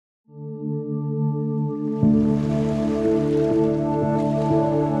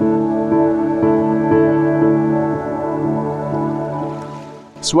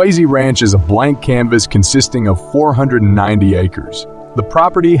Swasey Ranch is a blank canvas consisting of 490 acres. The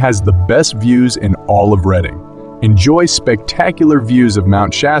property has the best views in all of Redding. Enjoy spectacular views of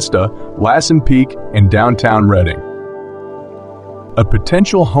Mount Shasta, Lassen Peak, and downtown Redding. A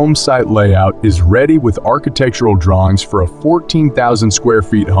potential home site layout is ready with architectural drawings for a 14,000 square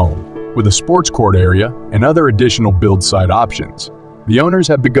feet home, with a sports court area and other additional build site options. The owners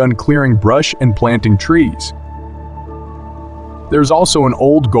have begun clearing brush and planting trees. There's also an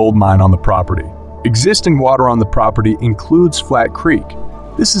old gold mine on the property. Existing water on the property includes Flat Creek.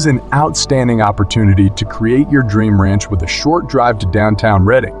 This is an outstanding opportunity to create your dream ranch with a short drive to downtown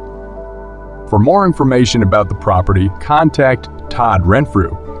Redding. For more information about the property, contact Todd,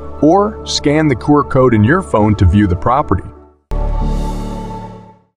 Renfrew, or scan the QR code in your phone to view the property.